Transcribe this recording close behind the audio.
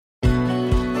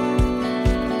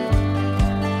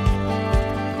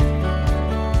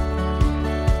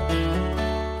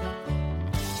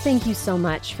Thank you so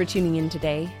much for tuning in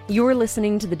today. You're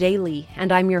listening to The Daily,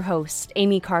 and I'm your host,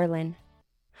 Amy Carlin.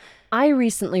 I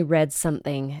recently read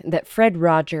something that Fred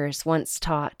Rogers once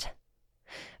taught.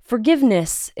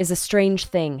 Forgiveness is a strange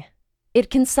thing. It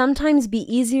can sometimes be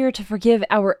easier to forgive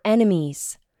our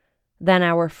enemies than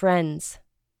our friends.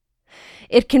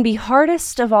 It can be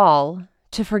hardest of all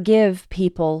to forgive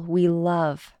people we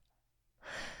love.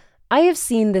 I have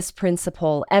seen this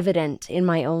principle evident in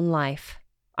my own life.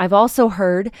 I've also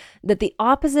heard that the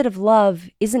opposite of love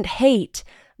isn't hate,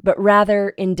 but rather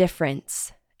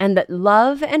indifference, and that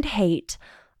love and hate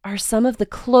are some of the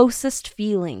closest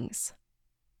feelings.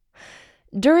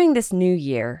 During this new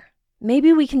year,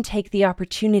 maybe we can take the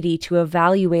opportunity to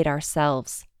evaluate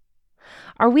ourselves.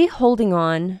 Are we holding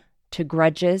on to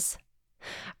grudges?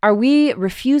 Are we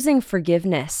refusing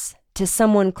forgiveness to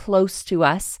someone close to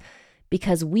us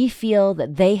because we feel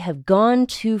that they have gone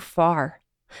too far?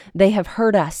 They have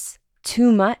hurt us too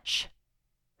much?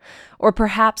 Or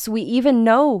perhaps we even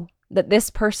know that this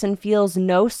person feels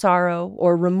no sorrow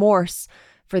or remorse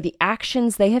for the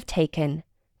actions they have taken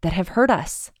that have hurt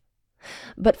us.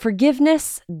 But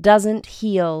forgiveness doesn't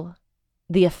heal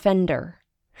the offender.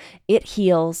 It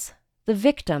heals the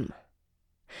victim.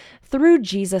 Through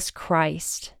Jesus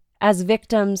Christ, as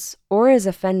victims or as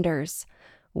offenders,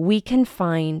 we can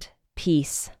find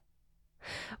peace.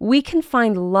 We can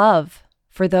find love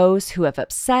for those who have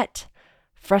upset,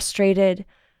 frustrated,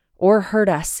 or hurt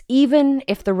us, even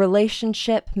if the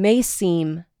relationship may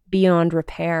seem beyond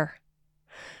repair.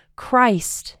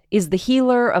 Christ is the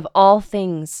healer of all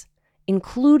things,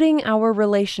 including our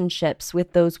relationships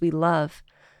with those we love,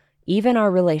 even our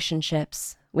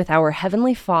relationships with our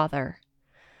Heavenly Father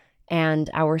and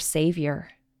our Savior.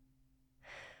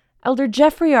 Elder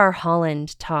Jeffrey R.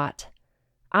 Holland taught,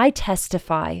 "I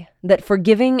testify that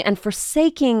forgiving and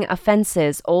forsaking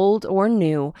offenses, old or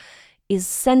new, is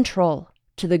central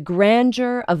to the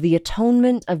grandeur of the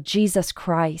atonement of Jesus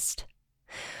Christ.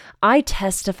 I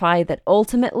testify that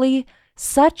ultimately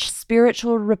such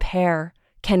spiritual repair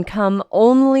can come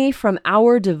only from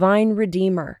our divine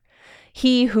Redeemer,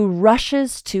 He who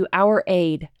rushes to our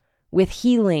aid with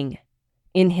healing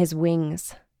in His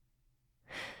wings."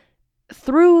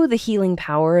 Through the healing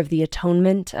power of the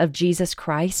atonement of Jesus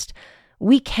Christ,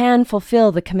 we can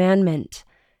fulfill the commandment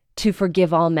to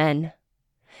forgive all men.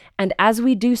 And as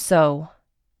we do so,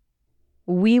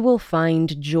 we will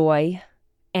find joy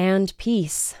and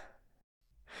peace.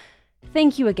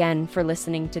 Thank you again for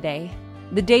listening today.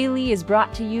 The Daily is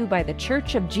brought to you by The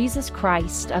Church of Jesus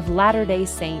Christ of Latter-day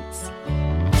Saints.